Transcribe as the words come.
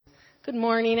Good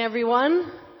morning,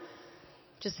 everyone.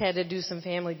 Just had to do some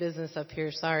family business up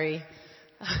here, sorry.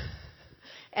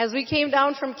 As we came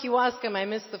down from Kewaskum, I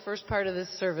missed the first part of this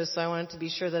service, so I wanted to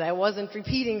be sure that I wasn't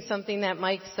repeating something that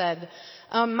Mike said.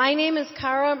 My name is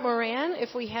Cara Moran,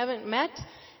 if we haven't met,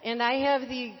 and I have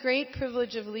the great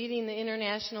privilege of leading the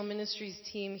International Ministries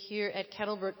team here at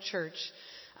Kettlebrook Church.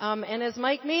 And as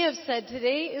Mike may have said,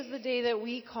 today is the day that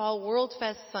we call World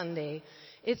Fest Sunday.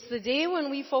 It's the day when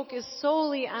we focus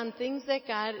solely on things that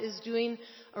God is doing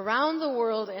around the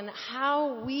world and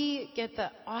how we get the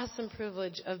awesome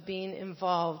privilege of being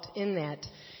involved in that.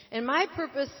 And my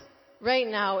purpose right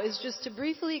now is just to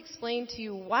briefly explain to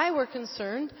you why we're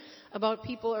concerned about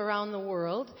people around the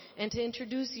world and to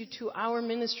introduce you to our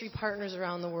ministry partners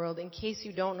around the world in case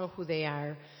you don't know who they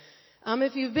are.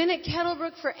 If you've been at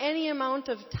Kettlebrook for any amount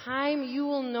of time, you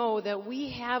will know that we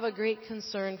have a great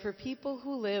concern for people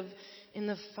who live in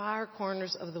the far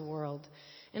corners of the world.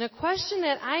 And a question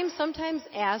that I'm sometimes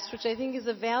asked, which I think is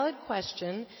a valid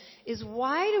question, is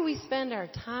why do we spend our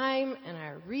time and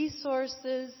our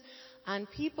resources on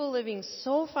people living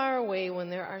so far away when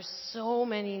there are so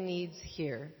many needs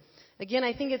here? Again,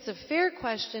 I think it's a fair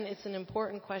question. It's an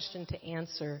important question to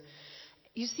answer.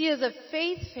 You see, as a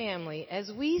faith family, as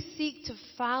we seek to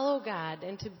follow God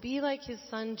and to be like His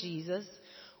Son Jesus,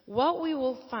 what we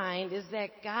will find is that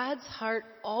God's heart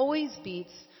always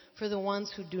beats for the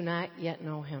ones who do not yet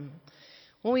know Him.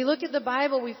 When we look at the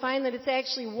Bible, we find that it's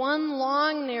actually one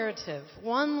long narrative,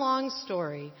 one long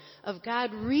story of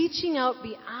God reaching out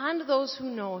beyond those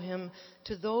who know Him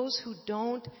to those who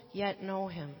don't yet know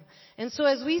Him. And so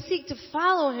as we seek to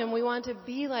follow Him, we want to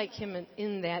be like Him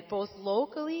in that, both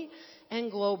locally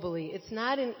and globally. It's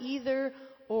not an either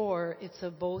or, it's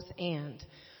a both and.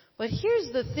 But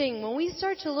here's the thing, when we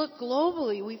start to look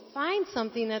globally, we find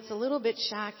something that's a little bit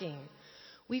shocking.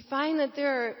 We find that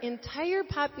there are entire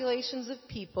populations of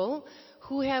people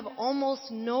who have almost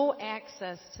no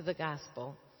access to the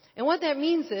gospel. And what that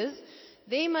means is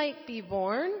they might be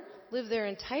born, live their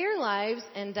entire lives,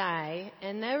 and die,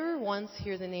 and never once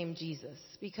hear the name Jesus,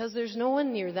 because there's no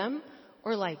one near them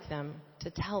or like them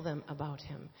to tell them about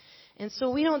Him. And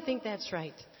so we don't think that's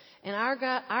right. And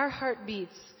our heart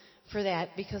beats for that,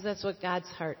 because that's what God's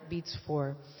heart beats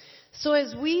for. So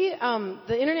as we,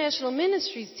 the International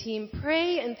Ministries team,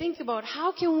 pray and think about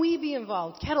how can we be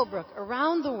involved, Kettlebrook,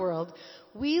 around the world,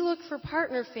 we look for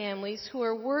partner families who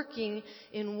are working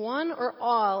in one or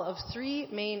all of three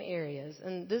main areas.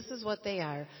 And this is what they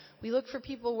are. We look for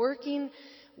people working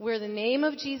where the name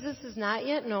of Jesus is not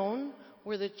yet known,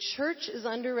 where the church is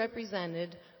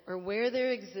underrepresented, or where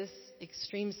there exists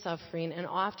extreme suffering. And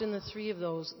often the three of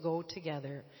those go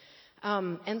together.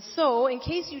 And so, in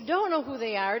case you don't know who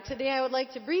they are, today I would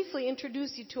like to briefly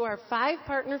introduce you to our 5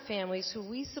 partner families who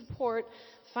we support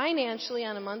financially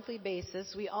on a monthly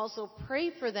basis. We also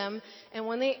pray for them, and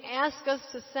when they ask us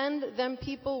to send them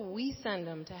people, we send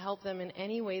them to help them in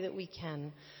any way that we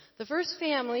can. The first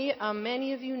family,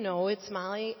 many of you know, it's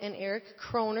Molly and Eric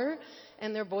Kroner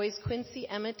and their boys Quincy,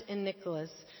 Emmett, and Nicholas.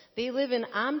 They live in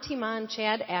Amtiman,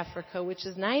 Chad, Africa, which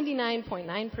is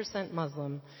 99.9%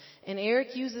 Muslim. And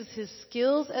Eric uses his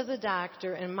skills as a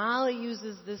doctor, and Molly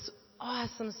uses this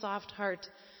awesome soft heart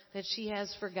that she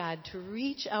has for God to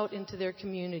reach out into their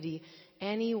community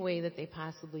any way that they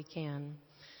possibly can.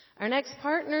 Our next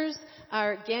partners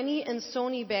are Geni and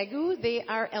Soni Begu. They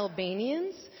are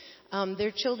Albanians.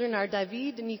 Their children are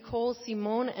David, Nicole,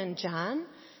 Simone, and John.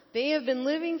 They have been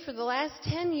living for the last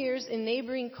 10 years in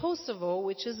neighboring Kosovo,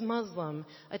 which is Muslim,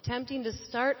 attempting to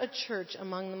start a church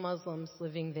among the Muslims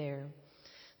living there.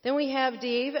 Then we have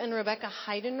Dave and Rebecca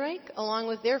Heidenreich, along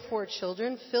with their 4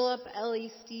 children, Philip,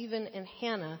 Ellie, Stephen, and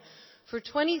Hannah. For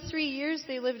 23 years,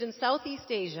 they lived in Southeast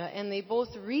Asia, and they both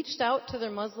reached out to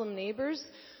their Muslim neighbors,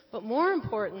 but more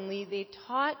importantly, they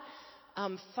taught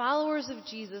followers of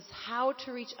Jesus how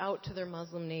to reach out to their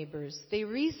Muslim neighbors. They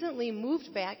recently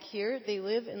moved back here. They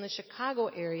live in the Chicago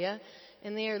area,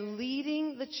 and they are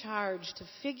leading the charge to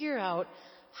figure out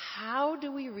how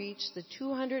do we reach the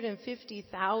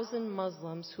 250,000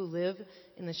 Muslims who live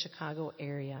in the Chicago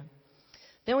area.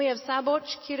 Then we have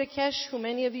Szabolcs Kirakesh, who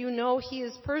many of you know. He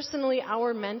is personally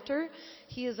our mentor.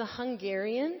 He is a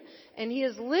Hungarian, and he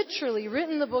has literally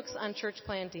written the books on church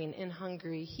planting in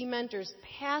Hungary. He mentors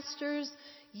pastors,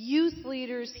 youth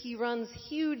leaders. He runs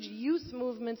huge youth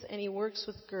movements, and he works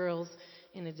with girls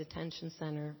in a detention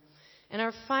center. And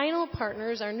our final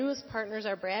partners, our newest partners,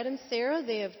 are Brad and Sarah.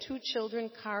 They have 2 children,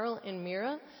 Carl and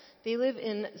Mira. They live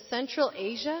in Central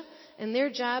Asia, and their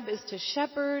job is to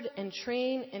shepherd and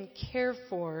train and care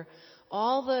for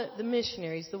all the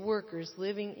missionaries, the workers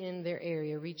living in their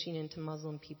area, reaching into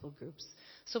Muslim people groups.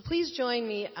 So please join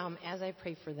me as I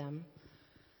pray for them.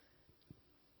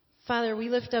 Father, we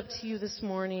lift up to you this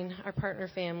morning our partner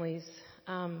families.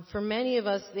 For many of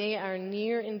us, they are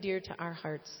near and dear to our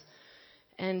hearts.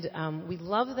 And we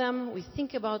love them, we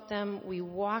think about them, we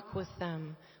walk with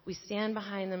them, we stand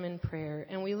behind them in prayer,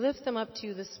 and we lift them up to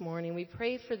you this morning. We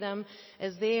pray for them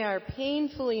as they are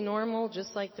painfully normal,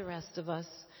 just like the rest of us.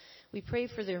 We pray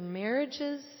for their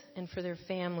marriages and for their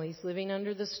families living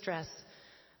under the stress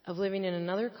of living in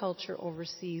another culture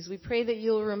overseas. We pray that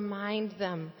you'll remind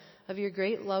them of your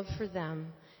great love for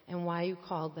them and why you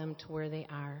called them to where they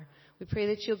are. We pray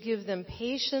that you'll give them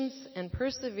patience and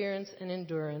perseverance and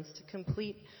endurance to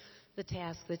complete the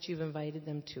task that you've invited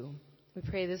them to. We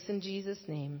pray this in Jesus'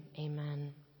 name.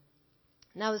 Amen.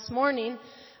 Now this morning,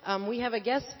 we have a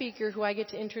guest speaker who I get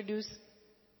to introduce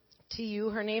to you.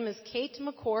 Her name is Kate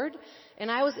McCord,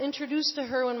 and I was introduced to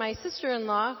her when my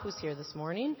sister-in-law, who's here this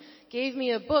morning, gave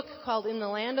me a book called In the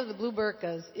Land of the Blue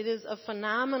Burkas. It is a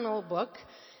phenomenal book,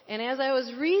 and as I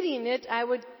was reading it, I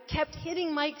kept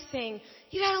hitting Mike saying,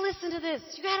 you gotta listen to this,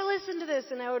 you gotta listen to this,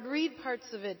 and I would read parts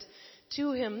of it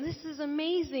to him. This is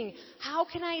amazing. How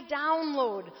can I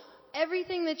download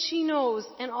everything that she knows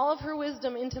and all of her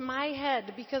wisdom into my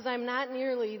head because I'm not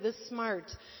nearly this smart?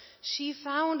 She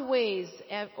found ways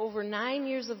at over 9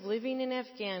 years of living in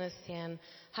Afghanistan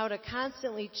how to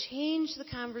constantly change the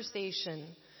conversation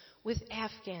with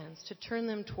Afghans to turn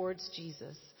them towards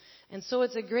Jesus. And so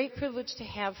it's a great privilege to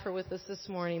have her with us this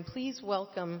morning. Please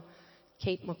welcome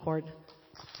Kate McCord.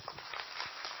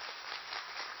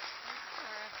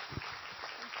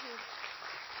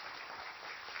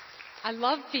 I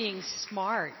love being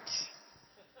smart.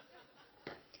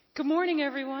 Good morning,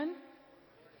 everyone.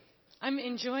 I'm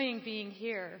enjoying being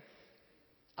here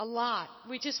a lot.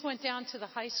 We just went down to the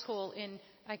high school in,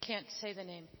 I can't say the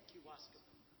name.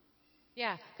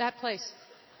 Yeah, that place.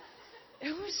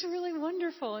 It was really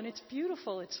wonderful, and it's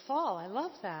beautiful. It's fall. I love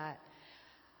that.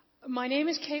 My name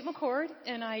is Kate McCord,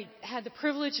 and I had the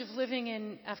privilege of living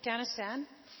in Afghanistan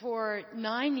for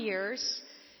 9 years.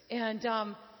 And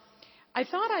I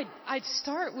thought I'd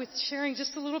start with sharing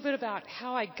just a little bit about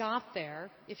how I got there,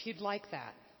 if you'd like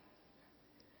that.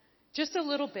 Just a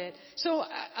little bit. So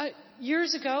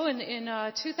years ago,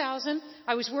 in 2000,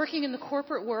 I was working in the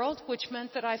corporate world, which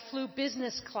meant that I flew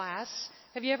business class.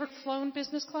 Have you ever flown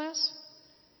business class?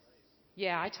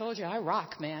 Yeah, I told you, I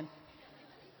rock, man.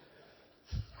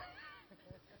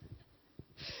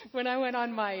 When I went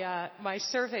on my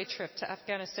survey trip to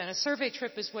Afghanistan, a survey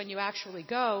trip is when you actually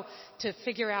go to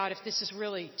figure out if this is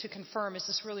really, to confirm, is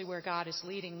this really where God is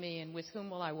leading me and with whom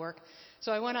will I work?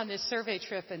 So I went on this survey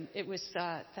trip, and it was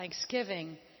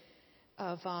Thanksgiving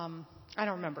of, I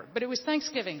don't remember, but it was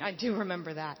Thanksgiving. I do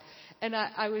remember that. And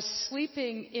I was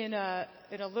sleeping in a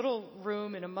little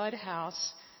room in a mud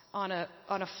house on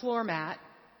a floor mat,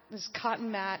 this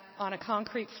cotton mat on a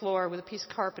concrete floor with a piece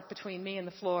of carpet between me and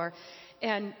the floor.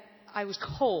 And I was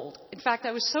cold. In fact,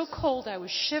 I was so cold I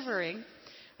was shivering.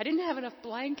 I didn't have enough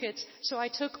blankets, so I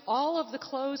took all of the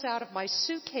clothes out of my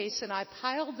suitcase and I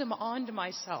piled them onto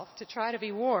myself to try to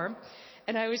be warm.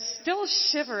 And I was still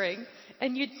shivering.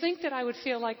 And you'd think that I would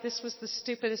feel like this was the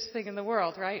stupidest thing in the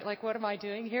world, right? Like, what am I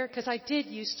doing here? Because I did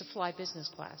used to fly business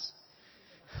class.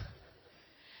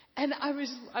 And I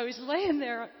was laying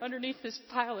there underneath this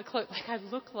pile of clothes, like I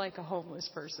looked like a homeless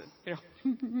person, you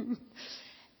know.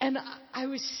 And I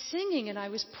was singing and I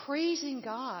was praising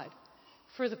God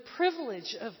for the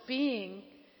privilege of being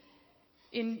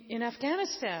in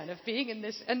Afghanistan, of being in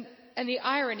this. And the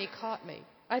irony caught me.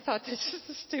 I thought, this is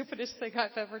the stupidest thing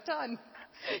I've ever done.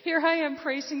 Here I am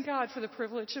praising God for the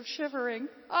privilege of shivering.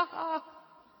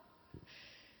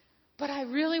 But I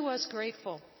really was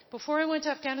grateful. Before I went to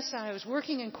Afghanistan, I was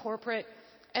working in corporate,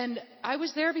 and I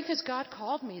was there because God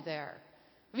called me there.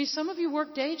 I mean, some of you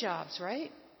work day jobs,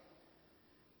 right?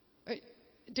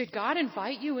 Did God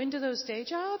invite you into those day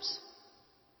jobs?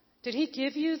 Did He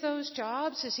give you those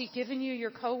jobs? Has He given you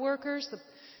your coworkers,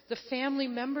 the family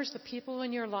members, the people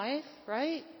in your life,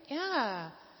 right?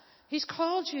 Yeah. He's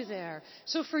called you there.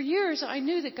 So for years, I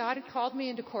knew that God had called me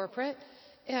into corporate,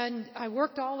 and I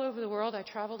worked all over the world. I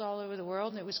traveled all over the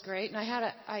world, and it was great.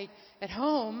 And at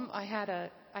home, I had a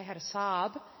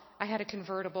Saab. I had a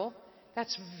convertible.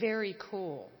 That's very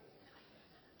cool.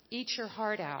 Eat your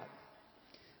heart out.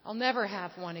 I'll never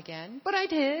have one again, but I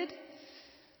did.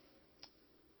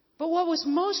 But what was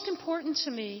most important to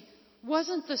me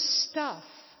wasn't the stuff.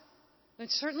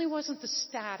 It certainly wasn't the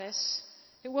status.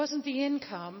 It wasn't the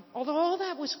income. Although all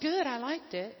that was good, I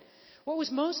liked it. What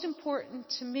was most important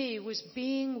to me was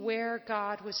being where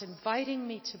God was inviting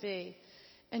me to be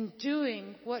and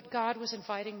doing what God was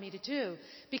inviting me to do.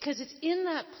 Because it's in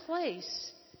that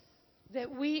place that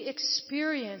we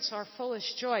experience our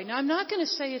fullest joy. Now, I'm not going to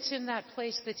say it's in that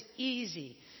place that's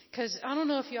easy, because I don't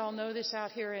know if you all know this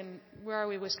out here in, where are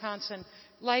we, Wisconsin,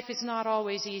 life is not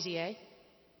always easy, eh?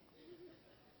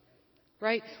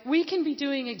 Right? We can be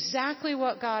doing exactly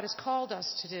what God has called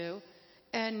us to do,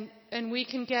 and we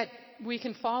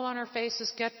can fall on our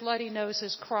faces, get bloody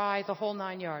noses, cry, the whole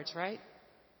 9 yards, right?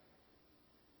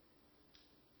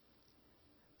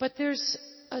 But there's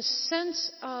a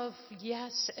sense of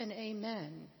yes and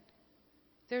amen.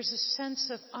 There's a sense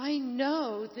of, I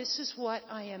know this is what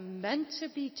I am meant to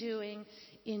be doing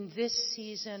in this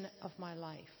season of my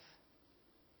life.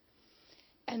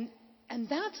 And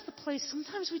that's the place,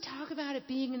 sometimes we talk about it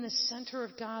being in the center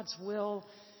of God's will.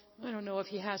 I don't know if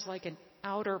He has like an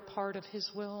outer part of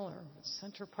His will or a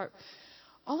center part.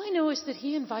 All I know is that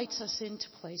He invites us into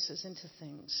places, into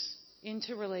things,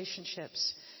 into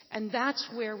relationships. And that's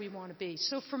where we want to be.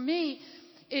 So for me,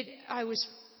 I was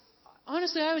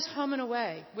humming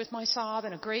away with my sob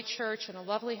and a great church and a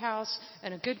lovely house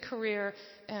and a good career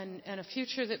and a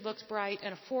future that looked bright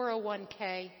and a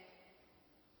 401k.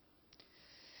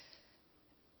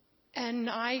 And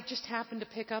I just happened to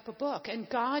pick up a book. And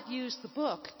God used the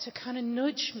book to kind of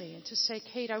nudge me and to say,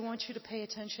 Kate, I want you to pay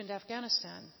attention to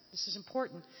Afghanistan. This is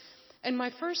important. And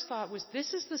my first thought was,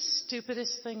 this is the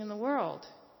stupidest thing in the world.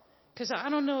 Because I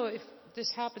don't know if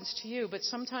this happens to you, but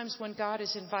sometimes when God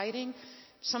is inviting,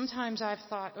 sometimes I've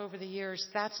thought over the years,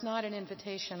 that's not an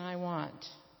invitation I want.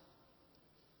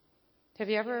 Have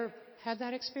you ever had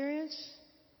that experience?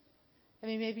 I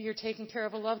mean, maybe you're taking care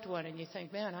of a loved one and you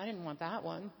think, man, I didn't want that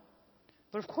one.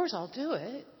 But of course I'll do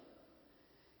it.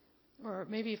 Or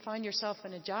maybe you find yourself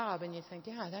in a job and you think,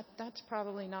 yeah, that's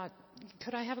probably not,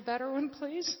 could I have a better one,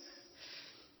 please?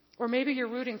 Or maybe you're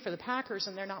rooting for the Packers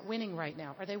and they're not winning right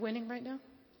now. Are they winning right now?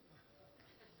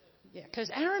 Yeah,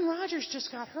 because Aaron Rodgers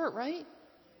just got hurt, right?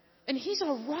 And he's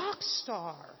a rock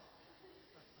star.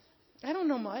 I don't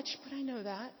know much, but I know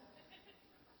that.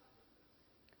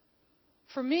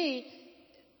 For me,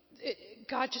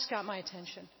 God just got my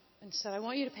attention and said, I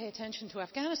want you to pay attention to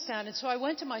Afghanistan. And so I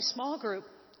went to my small group.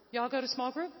 Y'all go to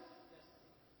small group?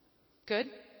 Good.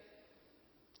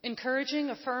 Encouraging,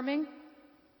 affirming.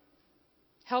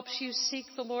 Helps you seek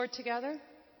the Lord together.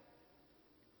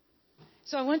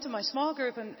 So I went to my small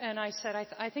group and I said,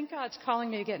 I think God's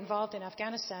calling me to get involved in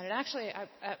Afghanistan. And actually,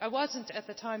 I wasn't at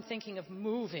the time thinking of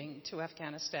moving to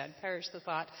Afghanistan. Perish the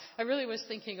thought. I really was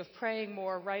thinking of praying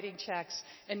more, writing checks,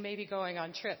 and maybe going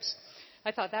on trips.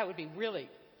 I thought that would be really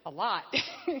a lot.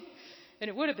 And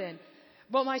it would have been.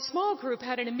 But my small group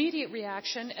had an immediate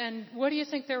reaction. And what do you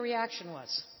think their reaction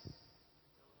was?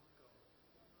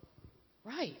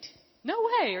 Right. No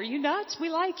way. Are you nuts? We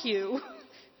like you.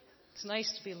 It's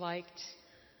nice to be liked.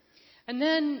 And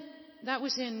then that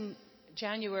was in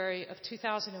January of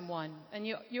 2001. And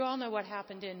you all know what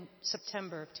happened in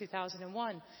September of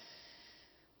 2001.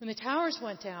 When the towers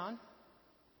went down,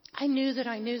 I knew that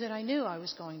I knew I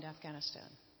was going to Afghanistan.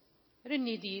 I didn't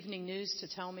need the evening news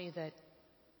to tell me that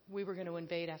we were going to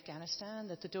invade Afghanistan,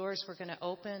 that the doors were going to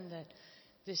open, that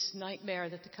this nightmare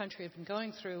that the country had been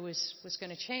going through was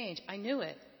going to change. I knew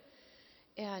it.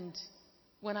 And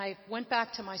when I went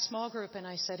back to my small group and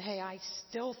I said, hey, I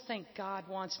still think God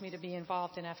wants me to be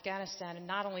involved in Afghanistan. And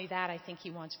not only that, I think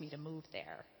He wants me to move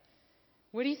there.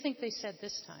 What do you think they said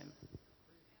this time?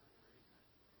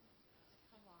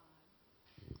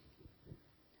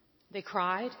 They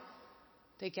cried.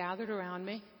 They gathered around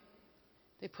me.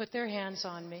 They put their hands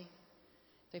on me.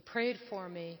 They prayed for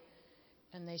me.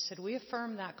 And they said, we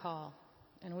affirm that call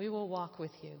and we will walk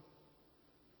with you.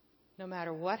 No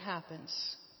matter what happens,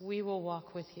 we will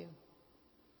walk with you.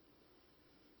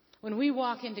 When we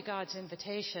walk into God's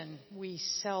invitation, we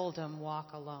seldom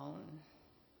walk alone.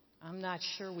 I'm not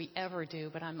sure we ever do,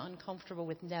 but I'm uncomfortable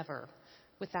with never,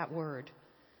 with that word.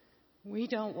 We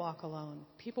don't walk alone.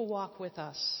 People walk with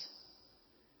us.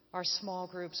 Our small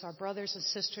groups, our brothers and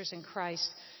sisters in Christ.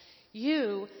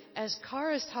 You, as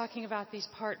Kara's talking about these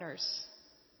partners,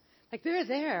 like they're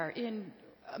there in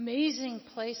amazing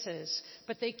places,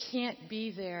 but they can't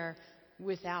be there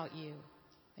without you.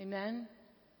 Amen?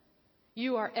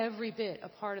 You are every bit a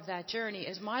part of that journey,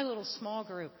 as my little small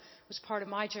group was part of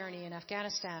my journey in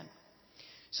Afghanistan.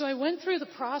 So I went through the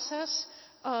process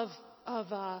of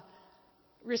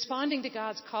responding to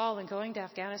God's call and going to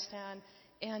Afghanistan.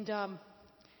 And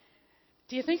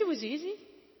do you think it was easy?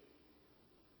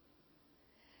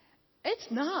 It's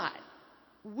not.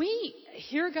 We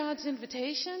hear God's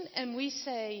invitation and we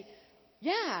say,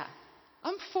 yeah,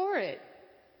 I'm for it.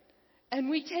 And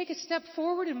we take a step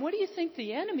forward, and what do you think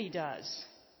the enemy does?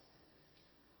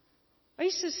 He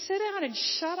says, sit down and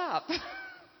shut up.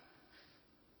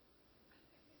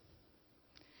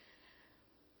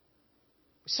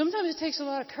 Sometimes it takes a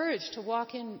lot of courage to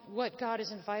walk in what God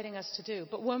is inviting us to do.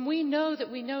 But when we know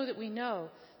that we know that we know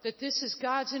that this is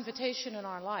God's invitation in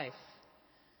our life,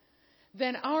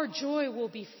 then our joy will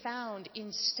be found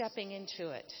in stepping into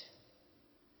it.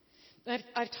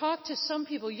 I've talked to some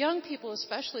people, young people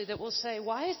especially, that will say,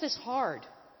 why is this hard?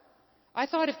 I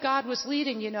thought if God was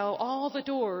leading, all the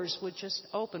doors would just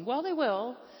open. Well, they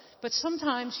will. But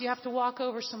sometimes you have to walk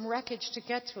over some wreckage to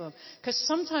get to them. Because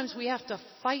sometimes we have to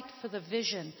fight for the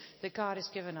vision that God has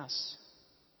given us.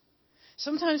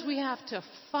 Sometimes we have to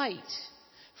fight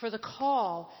for the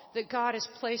call that God has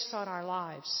placed on our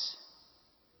lives.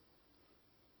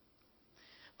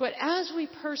 But as we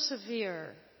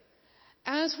persevere,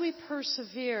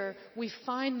 we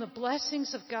find the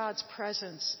blessings of God's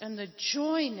presence and the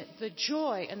joy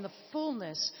and the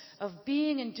fullness of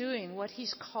being and doing what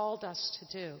He's called us to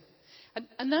do.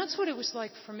 And that's what it was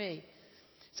like for me.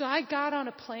 So I got on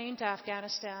a plane to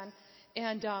Afghanistan,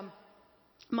 and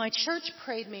my church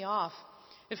prayed me off.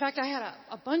 In fact, I had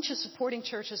a bunch of supporting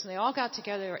churches, and they all got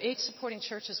together. There were 8 supporting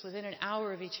churches within an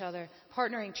hour of each other,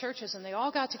 partnering churches, and they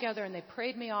all got together and they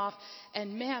prayed me off.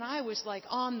 And man, I was like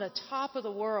on the top of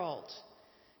the world,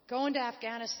 going to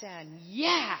Afghanistan.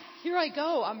 Yeah, here I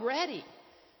go. I'm ready.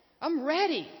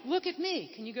 Look at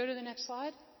me. Can you go to the next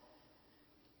slide?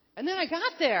 And then I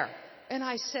got there, and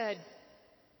I said,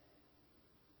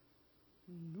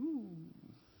 no,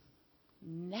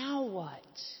 now what?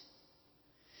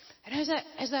 And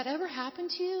has that ever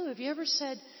happened to you? Have you ever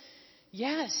said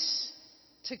yes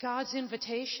to God's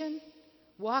invitation,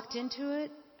 walked into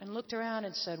it, and looked around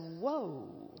and said, whoa,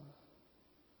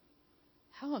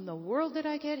 how in the world did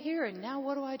I get here? And now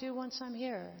what do I do once I'm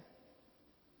here?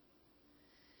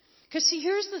 Because see,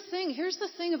 here's the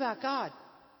thing about God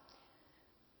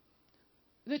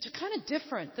that's kind of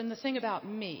different than the thing about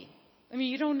me. I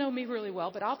mean, you don't know me really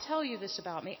well, but I'll tell you this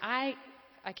about me. I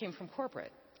came from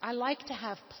corporate. I like to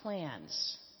have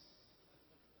plans,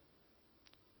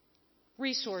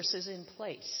 resources in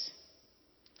place.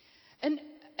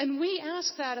 And we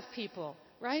ask that of people,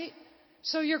 right?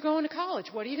 So you're going to college.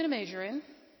 What are you going to major in?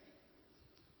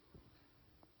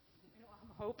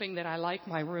 I'm hoping that I like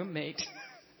my roommate.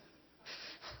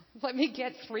 Let me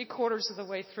get 3/4 of the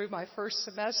way through my first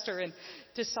semester and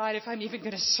decide if I'm even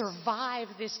going to survive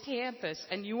this campus.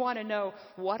 And you want to know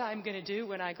what I'm going to do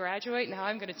when I graduate and how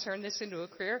I'm going to turn this into a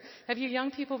career? Have you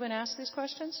young people been asked these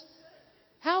questions?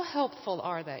 How helpful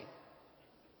are they?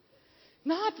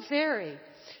 Not very.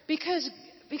 Because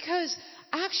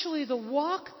actually the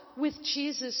walk with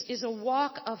Jesus is a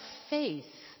walk of faith.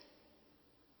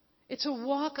 It's a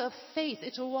walk of faith.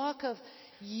 It's a walk of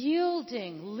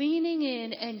yielding, leaning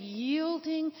in and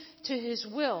yielding to His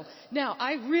will. Now,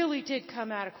 I really did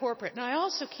come out of corporate. And I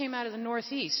also came out of the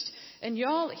Northeast. And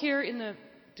y'all here in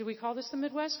do we call this the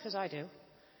Midwest? Because I do.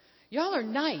 Y'all are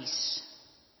nice.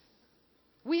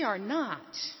 We are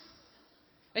not.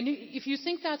 And if you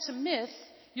think that's a myth,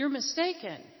 you're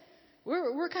mistaken.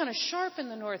 We're kind of sharp in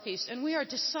the Northeast, and we are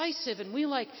decisive, and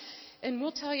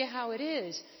we'll tell you how it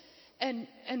is.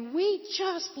 And we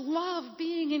just love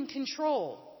being in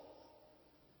control.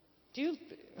 And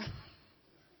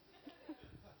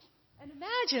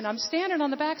imagine, I'm standing on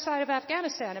the backside of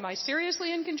Afghanistan. Am I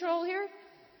seriously in control here?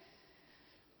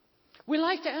 We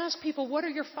like to ask people, what are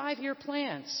your 5-year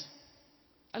plans?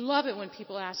 I love it when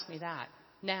people ask me that.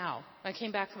 Now, I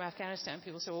came back from Afghanistan,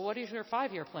 people say, well, what is your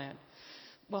 5-year plan?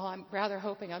 Well, I'm rather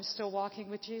hoping I'm still walking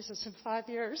with Jesus in 5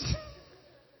 years.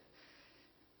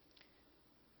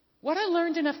 What I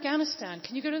learned in Afghanistan,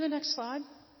 can you go to the next slide?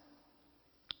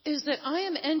 Is that I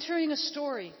am entering a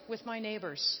story with my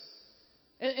neighbors.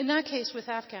 In that case, with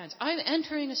Afghans. I'm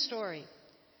entering a story.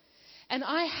 And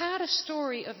I had a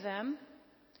story of them,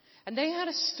 and they had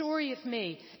a story of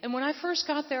me. And when I first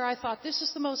got there, I thought, this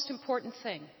is the most important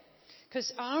thing.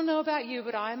 Because I don't know about you,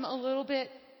 but I'm a little bit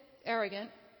arrogant.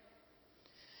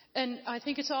 And I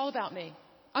think it's all about me.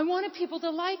 I wanted people to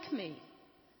like me.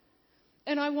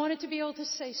 And I wanted to be able to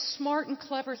say smart and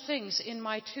clever things in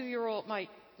my 2-year-old,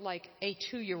 like a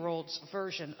 2-year-old's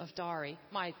version of Dari.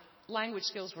 My language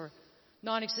skills were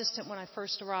non-existent when I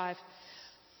first arrived.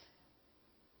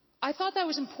 I thought that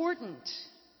was important.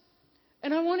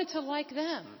 And I wanted to like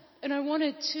them. And I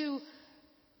wanted to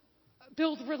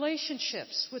build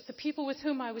relationships with the people with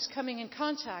whom I was coming in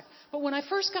contact. But when I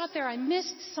first got there, I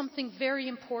missed something very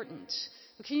important.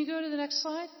 Can you go to the next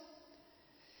slide?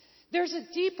 There's a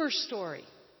deeper story.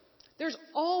 There's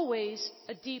always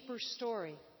a deeper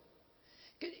story.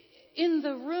 In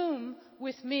the room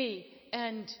with me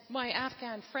and my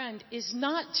Afghan friend is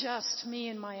not just me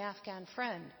and my Afghan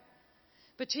friend.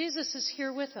 But Jesus is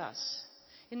here with us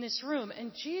in this room.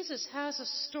 And Jesus has a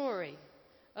story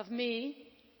of me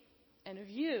and of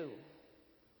you.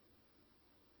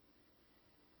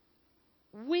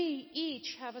 We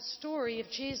each have a story of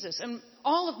Jesus. And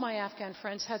all of my Afghan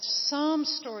friends had some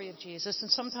story of Jesus,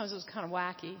 and sometimes it was kind of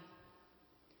wacky.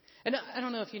 And I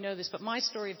don't know if you know this, but my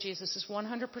story of Jesus is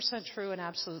 100% true and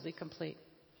absolutely complete.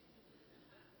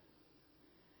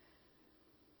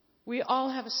 We all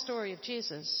have a story of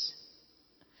Jesus.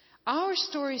 Our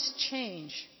stories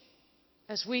change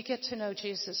as we get to know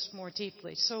Jesus more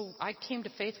deeply. So I came to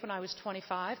faith when I was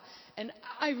 25, and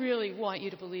I really want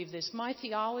you to believe this. My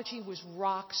theology was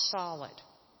rock solid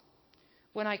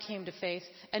when I came to faith.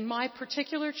 And my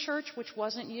particular church, which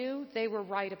wasn't you, they were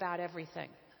right about everything.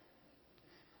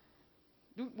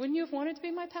 Wouldn't you have wanted to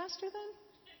be my pastor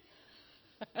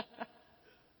then?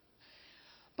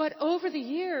 But over the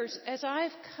years, as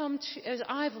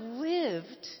I've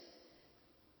lived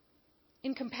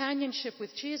in companionship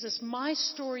with Jesus, my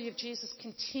story of Jesus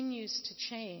continues to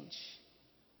change.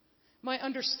 My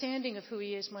understanding of who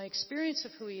He is, my experience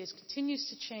of who He is continues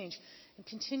to change and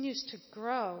continues to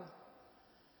grow.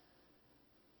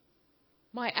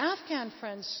 My Afghan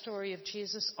friend's story of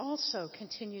Jesus also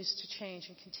continues to change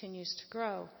and continues to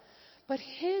grow. But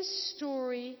his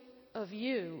story of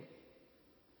you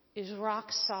is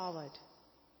rock solid.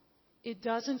 It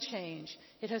doesn't change.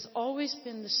 It has always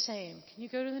been the same. Can you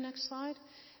go to the next slide?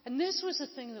 And this was a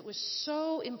thing that was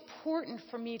so important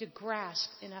for me to grasp,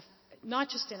 not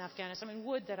just in Afghanistan. I mean,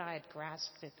 would that I had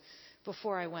grasped it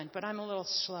before I went, but I'm a little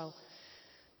slow.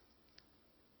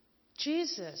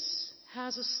 Jesus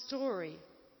has a story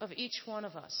of each one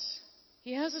of us.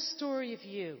 He has a story of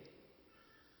you.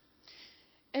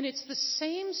 And it's the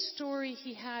same story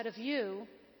He had of you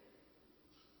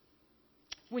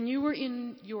when you were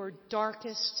in your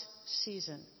darkest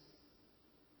season.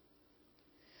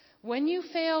 When you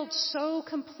failed so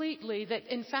completely that,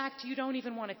 in fact, you don't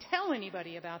even want to tell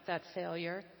anybody about that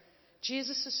failure,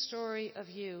 Jesus' story of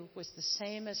you was the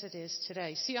same as it is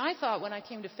today. See, I thought when I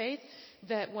came to faith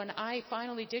that when I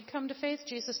finally did come to faith,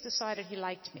 Jesus decided He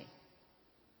liked me.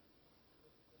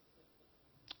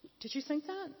 Did you think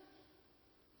that?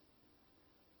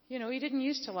 He didn't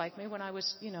used to like me when I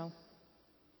was,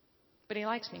 but He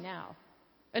likes me now.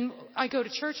 And I go to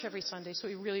church every Sunday, so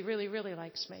He really, really, really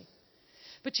likes me.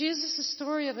 But Jesus'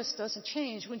 story of us doesn't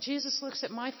change. When Jesus looks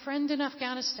at my friend in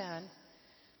Afghanistan,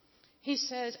 He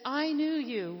says, I knew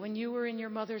you when you were in your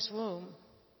mother's womb.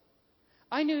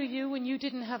 I knew you when you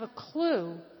didn't have a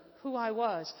clue who I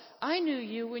was. I knew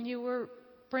you when you were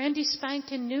brandy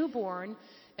spanking newborn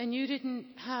and you didn't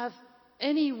have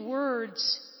any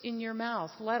words in your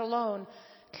mouth, let alone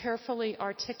carefully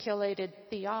articulated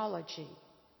theology.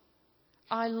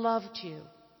 I loved you.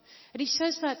 And He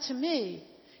says that to me.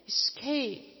 He says,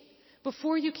 Kate,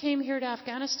 before you came here to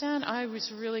Afghanistan, I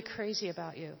was really crazy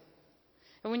about you.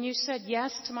 And when you said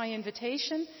yes to my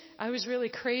invitation, I was really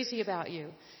crazy about you.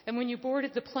 And when you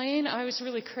boarded the plane, I was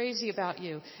really crazy about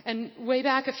you. And way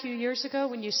back a few years ago,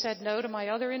 when you said no to my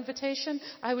other invitation,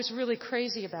 I was really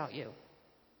crazy about you.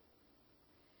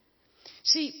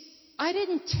 See, I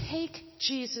didn't take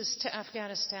Jesus to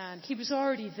Afghanistan. He was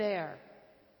already there.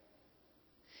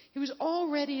 He was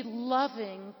already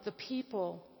loving the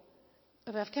people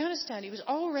of Afghanistan. He was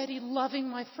already loving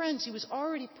my friends. He was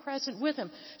already present with them.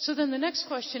 So then the next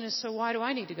question is, so why do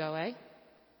I need to go, eh?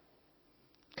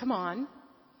 Come on.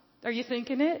 Are you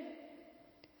thinking it?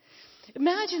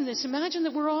 Imagine this. Imagine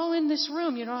that we're all in this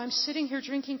room. I'm sitting here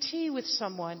drinking tea with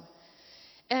someone.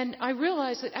 And I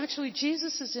realize that actually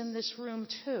Jesus is in this room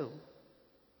too.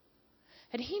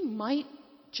 And He might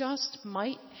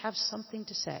have something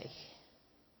to say.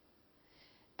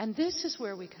 And this is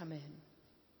where we come in.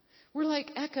 We're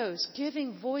like echoes,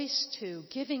 giving voice to,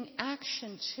 giving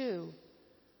action to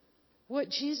what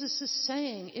Jesus is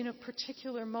saying in a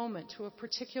particular moment to a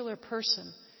particular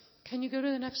person. Can you go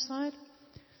to the next slide?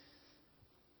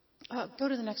 Go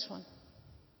to the next one.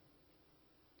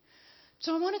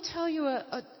 So I want to tell you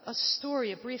a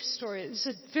story, a brief story. It's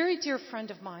a very dear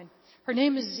friend of mine. Her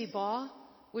name is Ziba,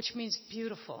 which means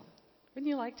beautiful. Wouldn't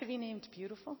you like to be named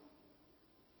beautiful?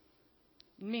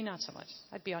 Me, not so much.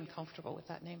 I'd be uncomfortable with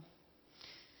that name.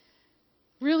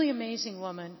 Really amazing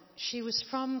woman. She was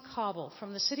from Kabul,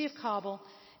 from the city of Kabul,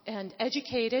 and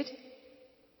educated.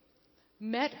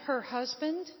 Met her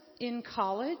husband in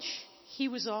college. He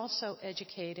was also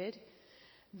educated.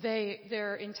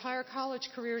 Their entire college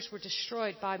careers were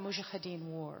destroyed by Mujahideen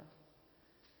war.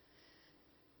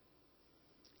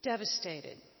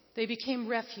 Devastated. They became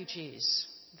refugees.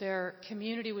 Their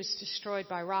community was destroyed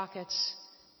by rockets.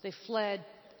 They fled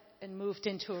and moved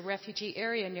into a refugee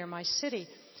area near my city.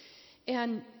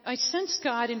 And I sensed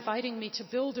God inviting me to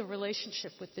build a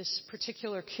relationship with this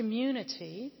particular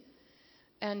community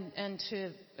and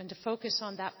to focus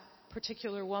on that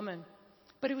particular woman.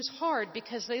 But it was hard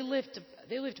because they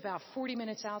lived about 40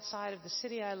 minutes outside of the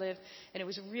city I live, and it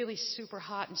was really super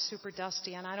hot and super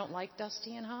dusty, and I don't like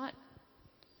dusty and hot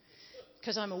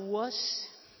because I'm a wuss.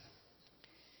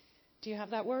 Do you have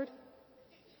that word?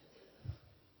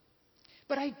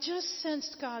 But I just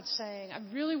sensed God saying, I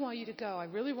really want you to go. I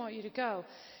really want you to go.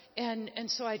 And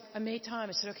so I made time.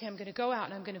 I said, okay, I'm going to go out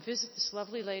and I'm going to visit this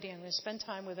lovely lady. I'm going to spend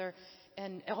time with her.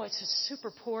 And, it's a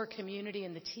super poor community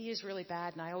and the tea is really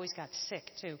bad and I always got sick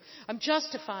too. I'm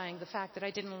justifying the fact that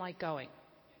I didn't like going.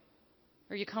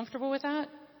 Are you comfortable with that?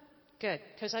 Good.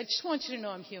 Because I just want you to know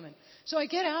I'm human. So I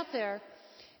get out there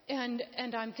and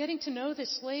I'm getting to know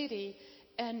this lady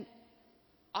and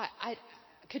I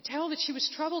could tell that she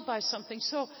was troubled by something.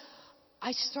 So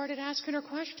I started asking her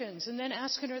questions and then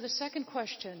asking her the second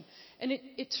question. And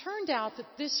it turned out that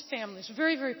this family was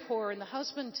very, very poor and the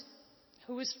husband,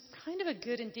 who was kind of a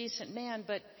good and decent man,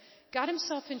 but got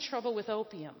himself in trouble with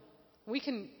opium.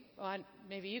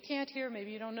 Maybe you can't hear,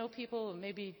 maybe you don't know people,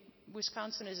 maybe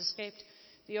Wisconsin has escaped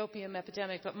the opium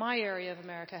epidemic, but my area of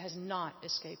America has not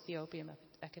escaped the opium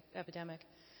epidemic.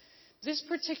 This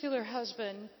particular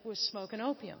husband was smoking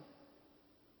opium.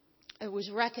 It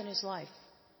was wrecking his life.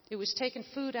 It was taking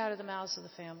food out of the mouths of the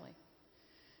family.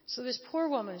 So this poor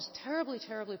woman is terribly,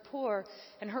 terribly poor,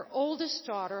 and her oldest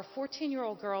daughter, a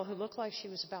 14-year-old girl who looked like she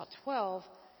was about 12,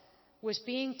 was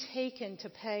being taken to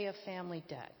pay a family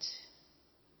debt.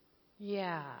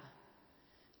 Yeah,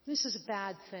 this is a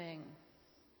bad thing.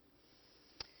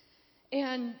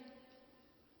 And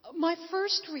my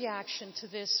first reaction to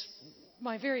this,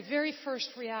 my very, very first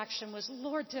reaction was,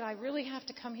 Lord, did I really have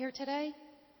to come here today?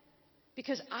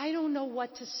 Because I don't know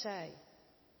what to say.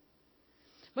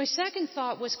 My second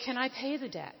thought was, can I pay the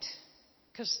debt?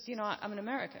 Because, I'm an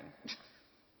American.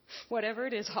 Whatever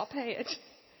it is, I'll pay it.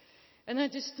 And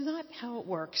that is not how it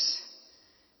works.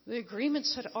 The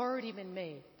agreements had already been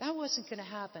made. That wasn't going to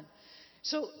happen.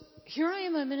 So here I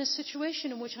am, I'm in a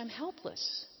situation in which I'm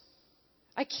helpless.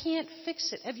 I can't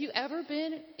fix it. Have you ever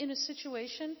been in a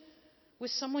situation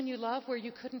with someone you love where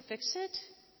you couldn't fix it?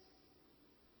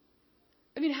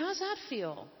 I mean, how's that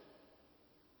feel?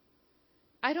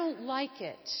 I don't like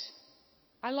it.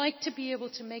 I like to be able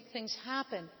to make things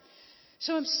happen.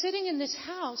 So I'm sitting in this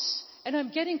house and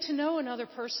I'm getting to know another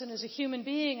person as a human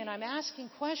being and I'm asking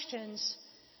questions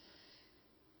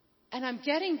and I'm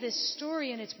getting this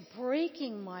story and it's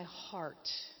breaking my heart.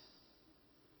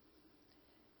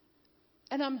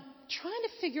 And I'm trying to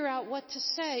figure out what to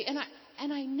say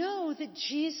and I know that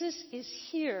Jesus is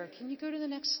here. Can you go to the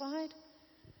next slide?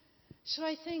 So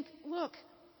I think, look,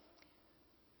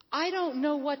 I don't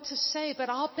know what to say, but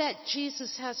I'll bet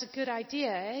Jesus has a good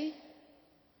idea, eh?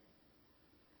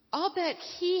 I'll bet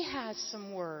he has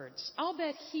some words. I'll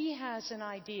bet he has an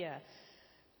idea.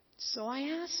 So I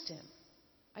asked him.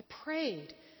 I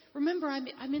prayed. Remember,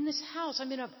 I'm in this house.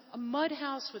 I'm in a mud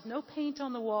house with no paint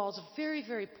on the walls, very,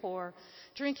 very poor,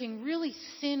 drinking really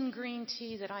thin green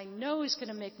tea that I know is going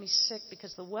to make me sick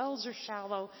because the wells are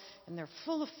shallow and they're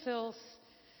full of filth.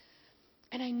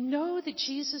 And I know that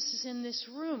Jesus is in this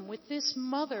room with this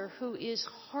mother who is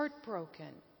heartbroken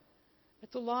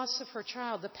at the loss of her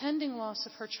child, the pending loss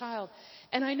of her child.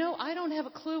 And I know I don't have a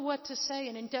clue what to say.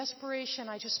 And in desperation,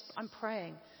 I'm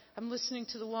praying. I'm listening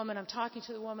to the woman. I'm talking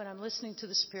to the woman. I'm listening to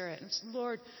the Spirit. And I said,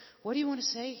 Lord, what do you want to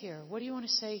say here? What do you want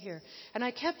to say here? And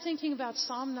I kept thinking about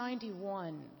Psalm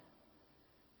 91.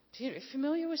 Are you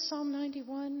familiar with Psalm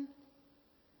 91?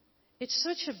 It's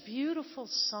such a beautiful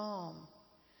psalm.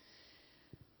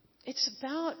 It's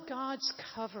about God's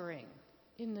covering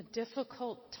in the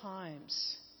difficult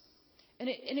times. And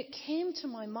it came to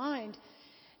my mind,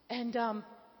 and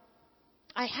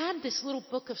I had this little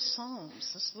book of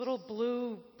Psalms, this little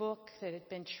blue book that had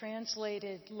been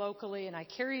translated locally, and I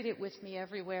carried it with me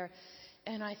everywhere.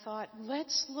 And I thought,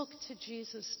 let's look to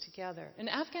Jesus together. And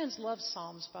Afghans love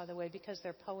Psalms, by the way, because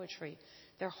they're poetry.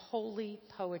 They're holy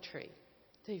poetry.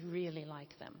 They really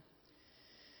like them.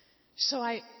 So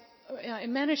I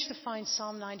managed to find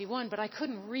Psalm 91, but I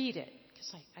couldn't read it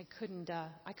because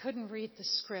I couldn't read the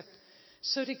script.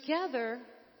 So together,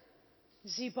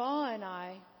 Ziba and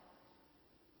I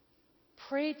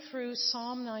prayed through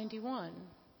Psalm 91,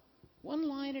 one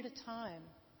line at a time.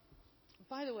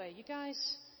 By the way, you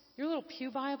guys, your little pew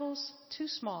Bibles, too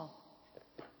small.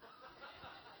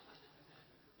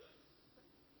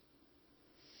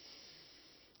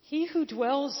 He who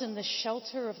dwells in the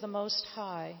shelter of the Most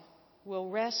High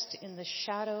will rest in the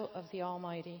shadow of the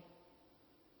Almighty.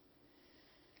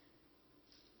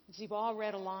 Ziba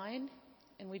read a line,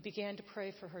 and we began to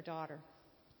pray for her daughter.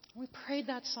 We prayed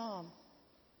that psalm.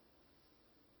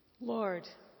 Lord,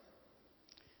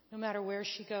 no matter where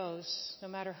she goes, no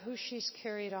matter who she's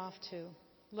carried off to,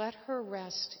 let her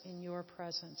rest in your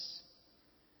presence.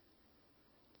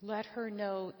 Let her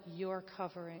know your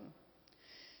covering.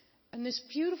 And this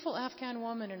beautiful Afghan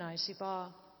woman and I,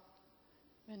 Ziba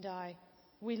and I,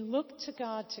 we looked to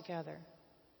God together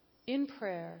in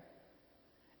prayer,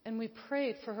 and we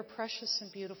prayed for her precious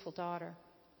and beautiful daughter.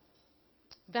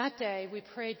 That day, we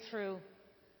prayed through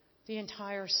the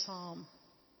entire psalm.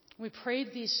 We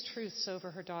prayed these truths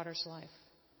over her daughter's life.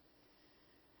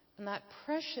 And that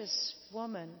precious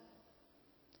woman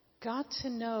got to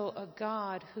know a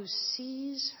God who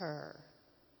sees her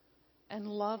and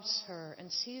loves her,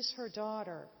 and sees her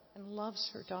daughter and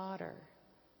loves her daughter.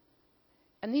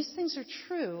 And these things are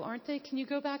true, aren't they? Can you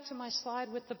go back to my slide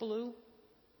with the blue?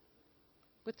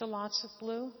 With the lots of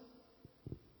blue?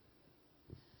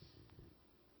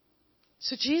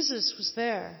 So Jesus was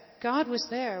there. God was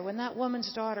there when that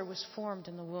woman's daughter was formed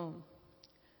in the womb.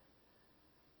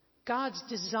 God's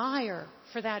desire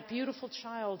for that beautiful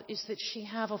child is that she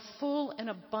have a full and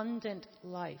abundant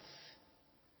life.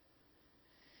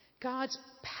 God's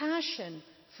passion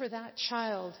for that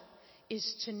child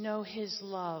is to know His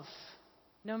love,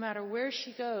 no matter where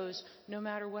she goes, no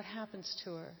matter what happens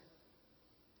to her.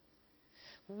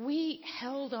 We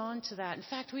held on to that. In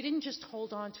fact, we didn't just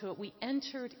hold on to it, we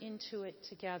entered into it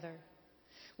together.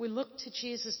 We looked to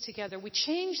Jesus together. We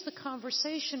changed the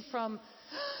conversation from,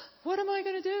 what am I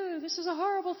going to do? This is a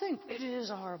horrible thing. It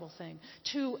is a horrible thing.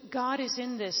 To, God is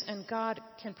in this and God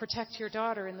can protect your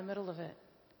daughter in the middle of it.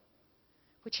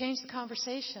 We changed the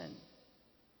conversation.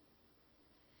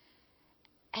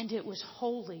 And it was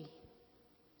holy.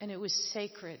 And it was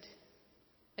sacred.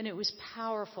 And it was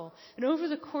powerful. And over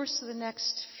the course of the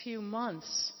next few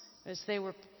months, as they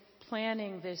were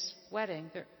planning this wedding,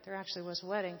 there actually was a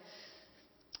wedding,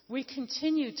 we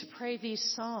continued to pray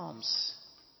these psalms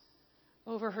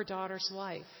over her daughter's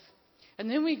life. And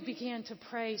then we began to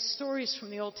pray stories from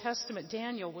the Old Testament.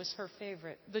 Daniel was her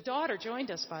favorite. The daughter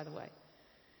joined us, by the way.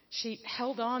 She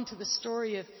held on to the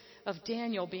story of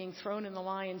Daniel being thrown in the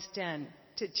lion's den.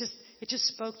 It just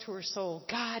spoke to her soul.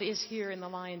 God is here in the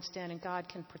lion's den, and God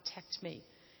can protect me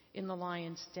in the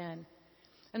lion's den.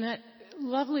 And that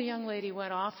lovely young lady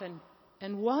went off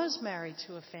and was married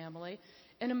to a family.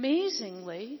 And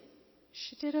amazingly,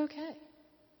 she did okay.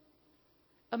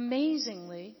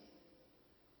 Amazingly,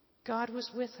 God was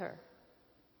with her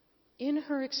in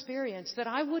her experience that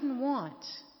I wouldn't want.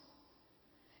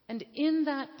 And in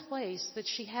that place that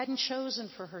she hadn't chosen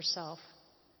for herself,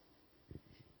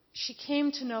 she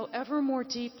came to know ever more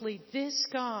deeply this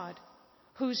God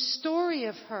whose story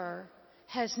of her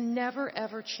has never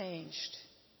ever changed,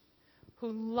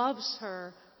 who loves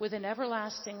her with an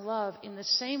everlasting love in the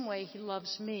same way He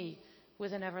loves me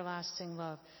with an everlasting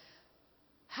love.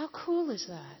 How cool is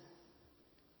that?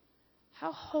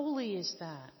 How holy is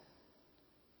that?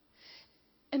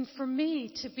 And for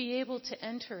me to be able to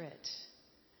enter it,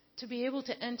 to be able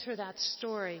to enter that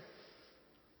story.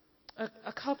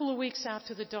 A couple of weeks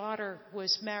after the daughter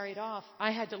was married off,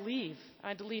 I had to leave. I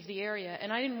had to leave the area.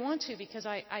 And I didn't want to because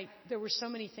there were so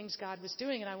many things God was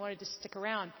doing and I wanted to stick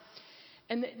around.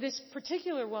 And this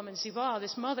particular woman, Ziba,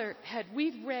 this mother,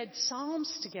 we'd read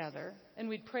Psalms together and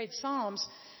we'd prayed Psalms.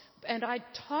 And I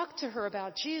talked to her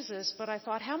about Jesus, but I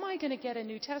thought, how am I going to get a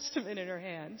New Testament in her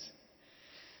hands?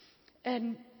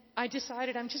 And I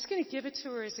decided I'm just going to give it to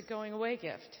her as a going away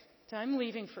gift. I'm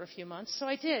leaving for a few months. So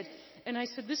I did. And I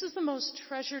said, this is the most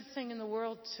treasured thing in the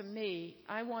world to me.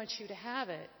 I want you to have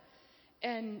it.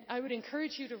 And I would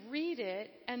encourage you to read it.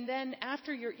 And then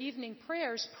after your evening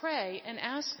prayers, pray and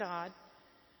ask God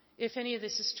if any of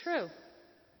this is true.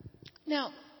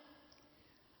 Now,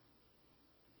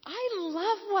 I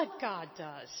love what God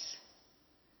does.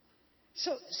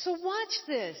 So watch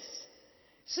this.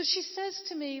 So she says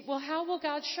to me, well, how will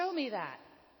God show me that?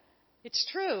 It's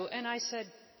true. And I said,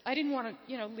 I didn't want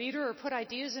to, lead her or put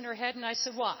ideas in her head. And I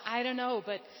said, well, I don't know,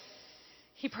 but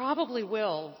He probably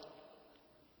will.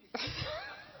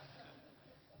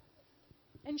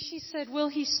 And she said, will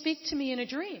He speak to me in a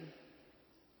dream?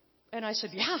 And I said,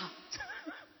 yeah,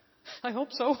 I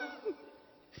hope so.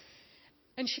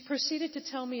 And she proceeded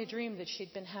to tell me a dream that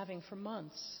she'd been having for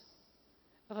months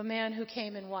of a man who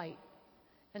came in white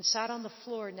and sat on the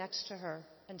floor next to her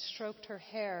and stroked her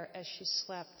hair as she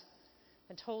slept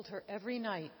and told her every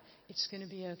night, it's going to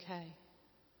be okay.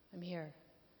 I'm here.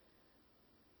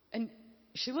 And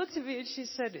she looked at me and she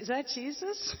said, is that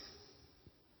Jesus?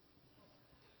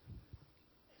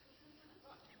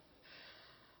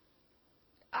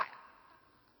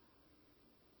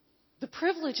 The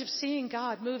privilege of seeing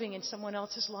God moving in someone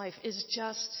else's life is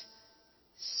just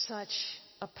such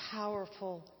a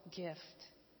powerful gift.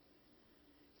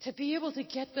 To be able to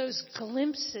get those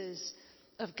glimpses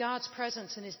of God's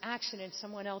presence and His action in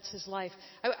someone else's life.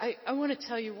 I want to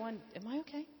tell you one. Am I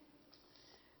okay?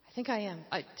 I think I am.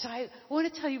 I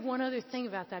want to tell you one other thing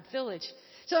about that village.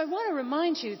 So I want to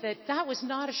remind you that that was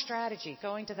not a strategy,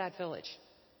 going to that village.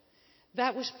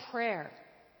 That was prayer.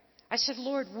 I said,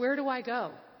 Lord, where do I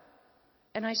go?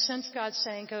 And I sensed God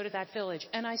saying, go to that village.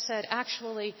 And I said,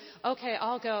 actually, okay,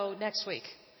 I'll go next week.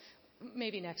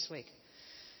 Maybe next week.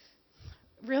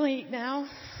 Really, now?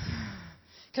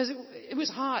 Because it was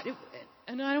hot.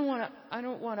 And I don't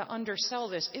want to undersell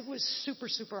this. It was super,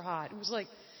 super hot. It was like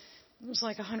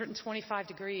 125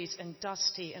 degrees and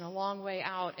dusty and a long way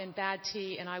out and bad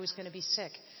tea, and I was going to be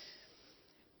sick.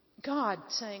 God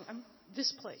saying,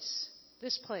 this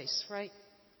place, right?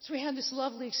 So we had this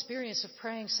lovely experience of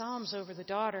praying Psalms over the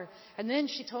daughter, and then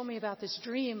she told me about this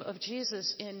dream of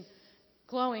Jesus in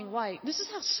glowing white. This is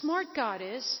how smart God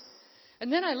is.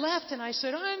 And then I left and I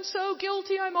said, I'm so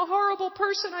guilty. I'm a horrible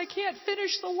person. I can't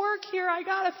finish the work here. I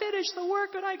gotta finish the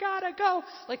work and I gotta go.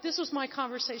 Like this was my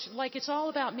conversation. Like it's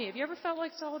all about me. Have you ever felt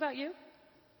like it's all about you?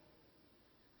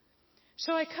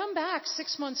 So I come back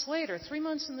 6 months later, 3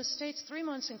 months in the States, 3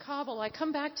 months in Kabul. I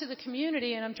come back to the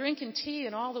community and I'm drinking tea,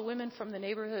 and all the women from the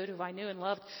neighborhood who I knew and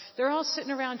loved, they're all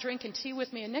sitting around drinking tea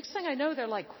with me. And next thing I know, they're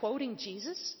like quoting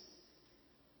Jesus.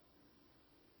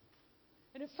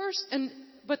 And at first,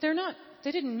 but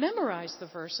they didn't memorize the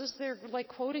verses. They're like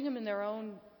quoting them in their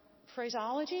own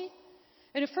phraseology.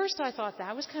 And at first I thought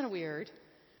that was kind of weird.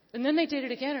 And then they did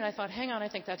it again and I thought, hang on, I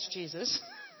think that's Jesus.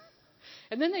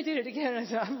 And then they did it again and I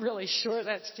thought, I'm really sure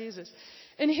that's Jesus.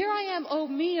 And here I am, oh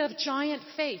me of giant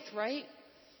faith, right?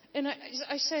 And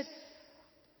I said,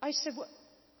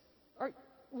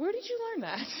 where did you learn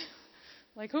that?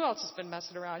 Like, who else has been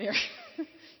messing around here?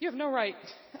 You have no right.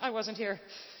 I wasn't here.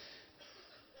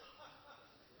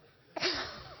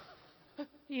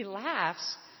 He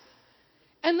laughs.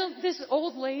 And this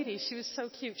old lady, she was so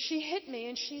cute, she hit me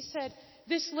and she said,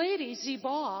 this lady,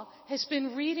 Ziba, has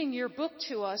been reading your book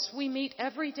to us. We meet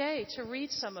every day to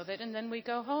read some of it and then we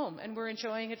go home and we're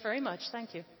enjoying it very much.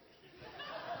 Thank you.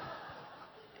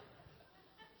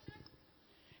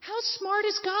 How smart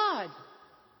is God?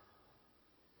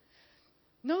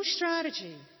 No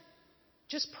strategy,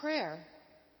 just prayer,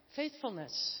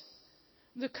 faithfulness,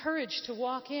 the courage to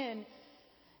walk in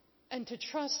and to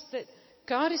trust that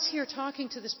God is here talking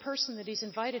to this person that He's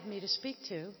invited me to speak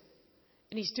to,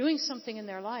 and He's doing something in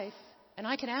their life, and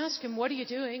I can ask Him, what are you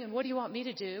doing, and what do you want me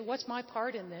to do? What's my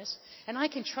part in this? And I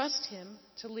can trust Him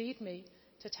to lead me,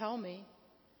 to tell me.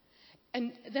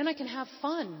 And then I can have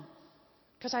fun,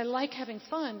 because I like having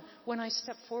fun when I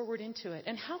step forward into it.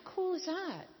 And how cool is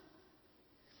that?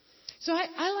 So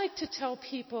I like to tell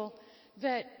people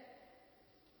that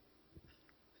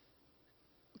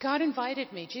God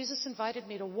invited me, Jesus invited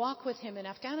me to walk with Him in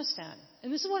Afghanistan.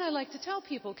 And this is what I like to tell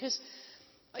people, because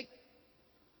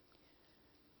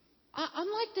I'm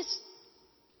like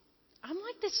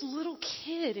this little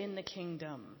kid in the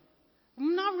kingdom.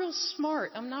 I'm not real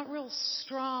smart. I'm not real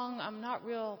strong. I'm not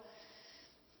real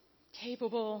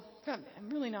capable. I'm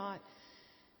really not.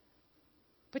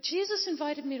 But Jesus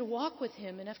invited me to walk with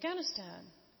Him in Afghanistan.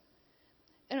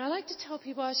 And I like to tell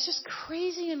people I was just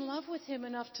crazy in love with Him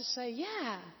enough to say,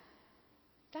 yeah,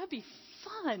 that'd be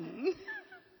fun.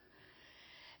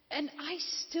 And I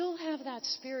still have that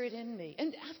spirit in me.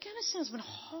 And Afghanistan's been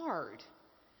hard.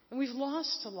 And we've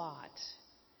lost a lot.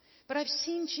 But I've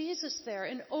seen Jesus there.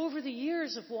 And over the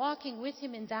years of walking with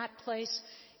Him in that place,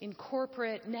 in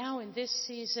corporate, now in this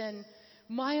season,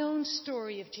 my own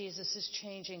story of Jesus is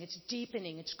changing. It's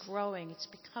deepening. It's growing. It's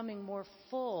becoming more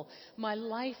full. My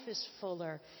life is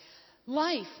fuller.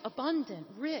 Life, abundant,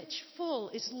 rich, full,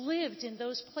 is lived in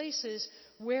those places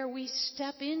where we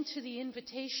step into the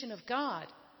invitation of God.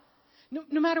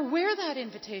 No matter where that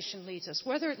invitation leads us,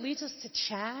 whether it leads us to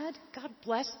Chad, God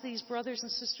bless these brothers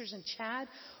and sisters in Chad,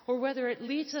 or whether it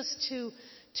leads us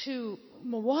to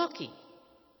Milwaukee,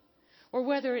 or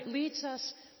whether it leads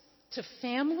us to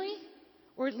family,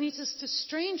 or it leads us to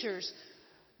strangers,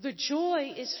 the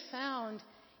joy is found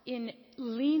in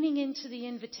leaning into the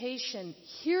invitation,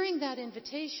 hearing that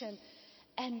invitation,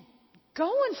 and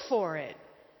going for it.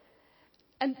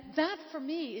 And that, for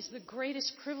me, is the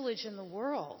greatest privilege in the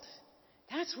world.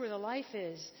 That's where the life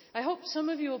is. I hope some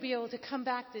of you will be able to come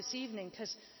back this evening,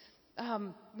 because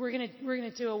we're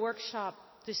going to do a workshop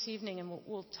this evening, and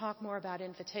we'll talk more about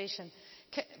invitation.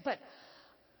 But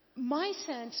my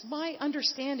sense, my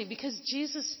understanding, because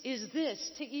Jesus is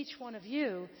this to each one of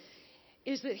you,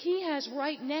 is that He has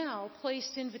right now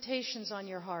placed invitations on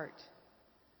your heart.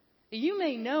 You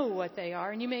may know what they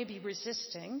are, and you may be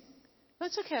resisting.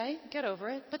 That's okay. Get over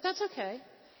it. But that's okay.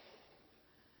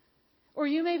 Or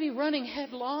you may be running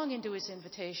headlong into His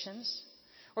invitations.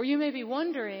 Or you may be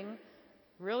wondering,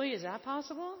 really, is that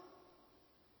possible?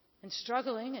 And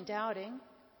struggling and doubting.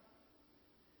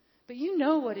 But you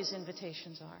know what His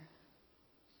invitations are.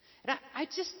 And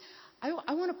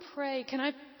I want to pray. Can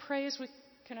I pray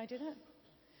can I do that?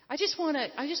 I just want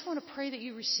to pray that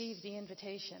you receive the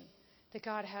invitation that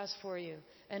God has for you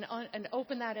and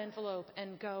open that envelope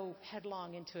and go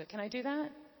headlong into it. Can I do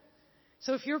that?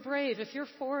 So if you're brave, if you're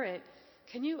for it,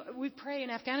 we pray in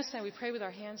Afghanistan, we pray with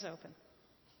our hands open.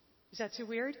 Is that too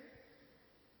weird?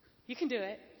 You can do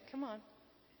it. Come on.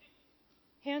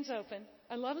 Hands open.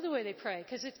 I love the way they pray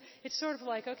because it's sort of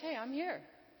like, okay, I'm here.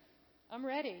 I'm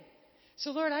ready.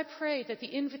 So Lord, I pray that the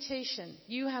invitation,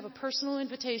 you have a personal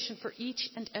invitation for each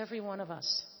and every one of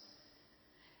us.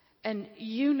 And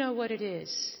you know what it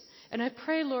is. And I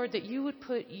pray, Lord, that you would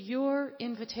put your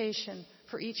invitation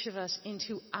for each of us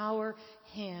into our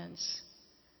hands.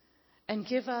 And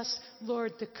give us,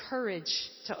 Lord, the courage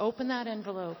to open that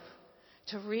envelope,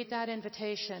 to read that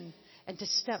invitation, and to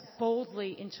step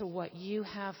boldly into what you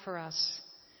have for us,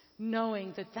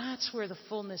 knowing that that's where the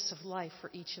fullness of life for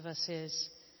each of us is.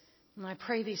 And I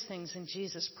pray these things in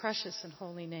Jesus' precious and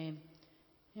holy name.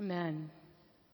 Amen.